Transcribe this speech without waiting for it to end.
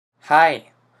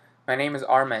Hi, my name is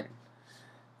Arman.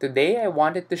 Today I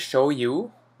wanted to show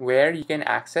you where you can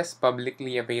access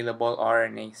publicly available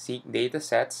RNA-Seq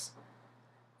datasets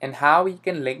and how you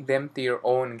can link them to your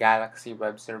own Galaxy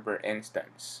web server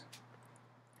instance.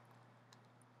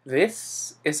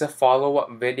 This is a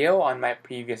follow-up video on my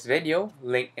previous video,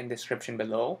 linked in description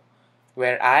below,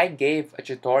 where I gave a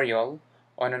tutorial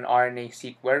on an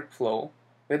RNA-Seq workflow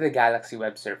with the Galaxy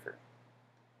web server.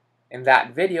 In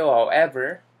that video,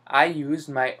 however, I used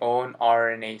my own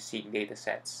RNA-Seq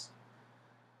datasets.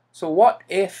 So what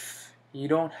if you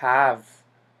don't have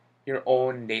your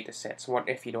own datasets? What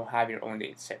if you don't have your own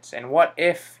datasets? And what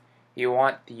if you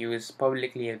want to use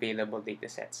publicly available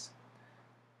datasets?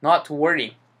 Not to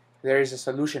worry, there is a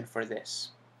solution for this.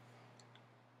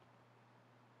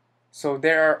 So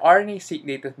there are RNA-Seq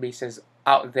databases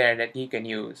out there that you can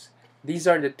use. These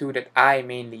are the two that I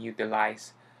mainly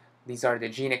utilize. These are the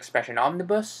Gene Expression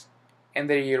Omnibus and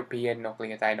the European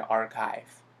Nucleotide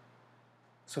Archive.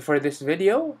 So for this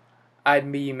video,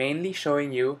 I'd be mainly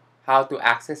showing you how to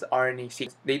access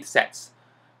RNA-Seq datasets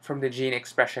from the Gene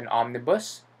Expression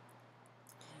Omnibus,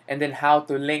 and then how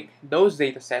to link those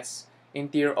datasets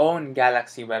into your own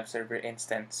Galaxy web server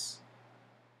instance.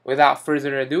 Without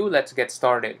further ado, let's get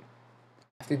started. What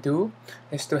you have to do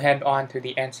is to head on to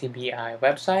the NCBI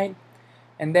website,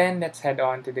 and then let's head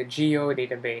on to the Geo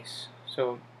database.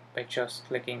 So by just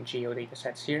clicking Geo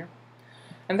datasets here.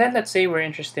 And then let's say we're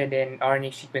interested in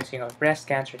RNA sequencing of breast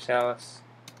cancer cells.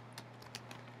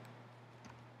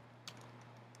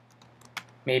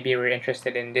 Maybe we're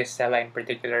interested in this cell line in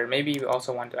particular. Maybe we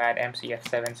also want to add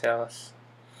MCF7 cells.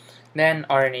 Then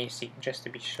RNA-Seq, just to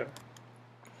be sure.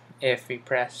 If we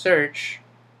press search,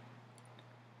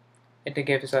 it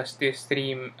gives us these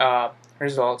three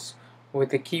results with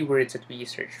the keywords that we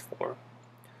search for.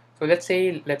 So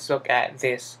let's look at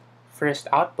this first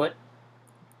output.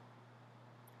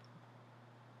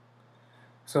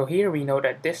 So here we know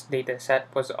that this dataset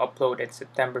was uploaded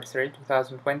September 3rd,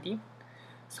 2020.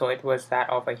 So it was that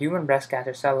of a human breast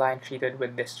cancer cell line treated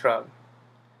with this drug.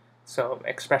 So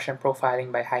expression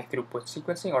profiling by high throughput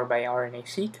sequencing or by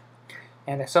RNA-Seq,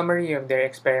 and a summary of their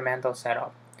experimental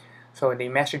setup. So they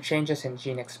measured changes in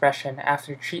gene expression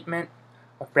after treatment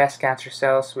of breast cancer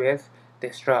cells with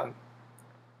this drug.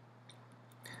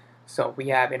 So we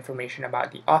have information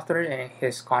about the author and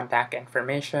his contact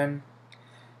information,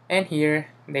 and here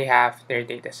they have their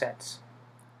datasets.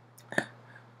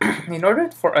 In order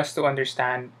for us to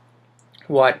understand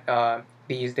what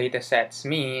these datasets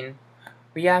mean,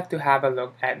 we have to have a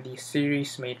look at the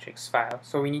series matrix file.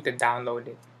 So we need to download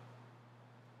it.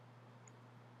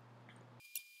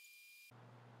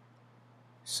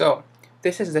 So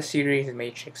this is the series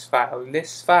matrix file.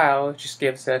 This file just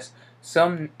gives us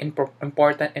some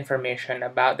important information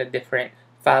about the different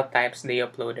file types they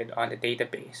uploaded on the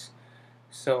database.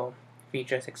 So if we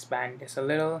just expand this a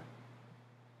little,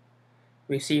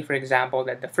 we see, for example,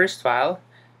 that the first file,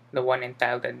 the one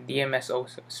entitled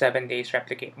DMSO 7 days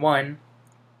replicate 1,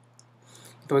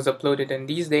 it was uploaded in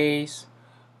these days.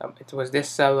 It was this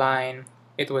cell line.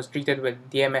 It was treated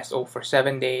with DMSO for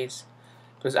 7 days.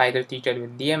 It was either treated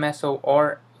with DMSO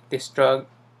or this drug,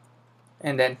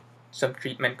 and then some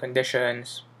treatment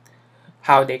conditions,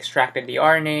 how they extracted the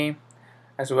RNA,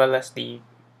 as well as the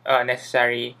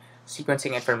necessary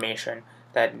sequencing information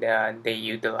that they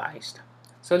utilized.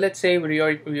 So let's say we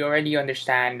already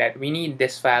understand that we need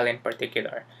this file in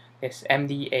particular, this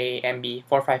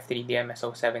MDA-MB453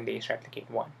 DMSO 7 days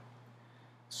replicate 1.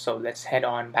 So let's head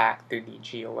on back to the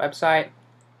Geo website.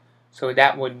 So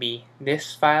that would be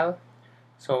this file.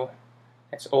 So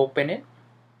let's open it.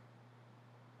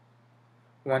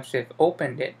 Once we've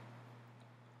opened it,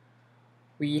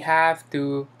 we have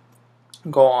to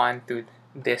go on to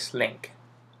this link.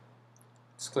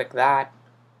 Let's click that.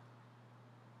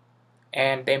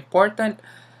 And the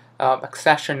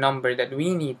accession number that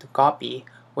we need to copy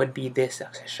would be this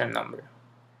accession number.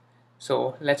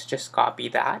 So let's just copy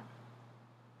that.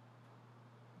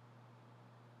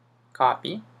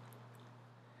 Copy.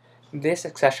 This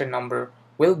accession number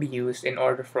will be used in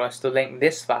order for us to link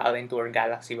this file into our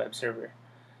Galaxy web server.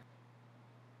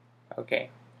 Okay.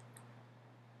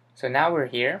 So now we're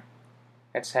here.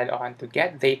 Let's head on to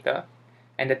Get Data.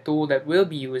 And the tool that we'll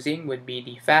be using would be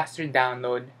the faster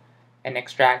download and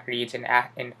extract reads in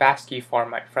FASTQ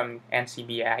format from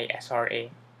NCBI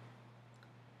SRA.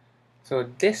 So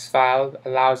this file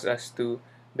allows us to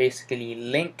basically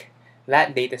link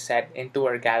that dataset into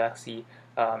our Galaxy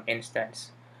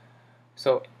instance.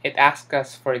 So it asks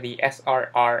us for the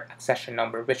SRR accession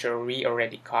number, which we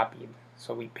already copied.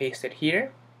 So we paste it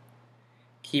here,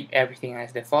 keep everything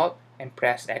as default, and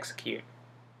press execute.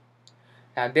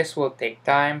 Now this will take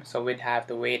time, so we'd have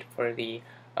to wait for the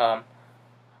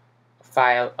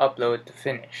file upload to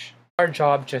finish. Our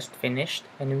job just finished,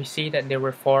 and we see that there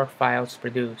were 4 files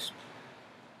produced.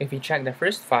 If we check the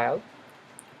first file,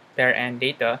 pair end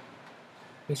data,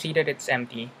 we see that it's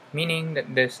empty, meaning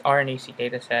that this RNA-Seq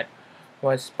dataset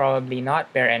was probably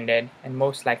not pair-ended and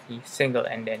most likely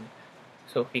single-ended.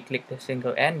 So if we click the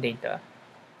single-end data,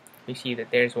 we see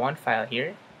that there's one file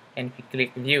here, and if we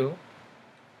click view,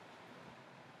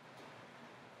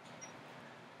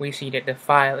 we see that the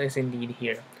file is indeed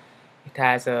here. It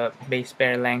has a base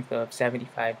pair length of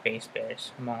 75 base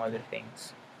pairs, among other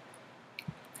things.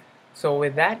 So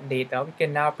with that data, we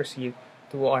can now proceed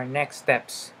to our next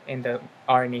steps in the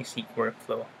RNA-Seq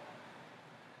workflow.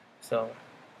 So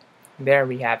there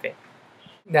we have it.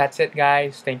 That's it,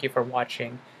 guys. Thank you for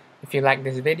watching. If you like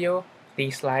this video,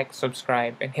 please like,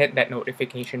 subscribe, and hit that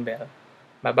notification bell.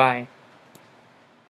 Bye-bye.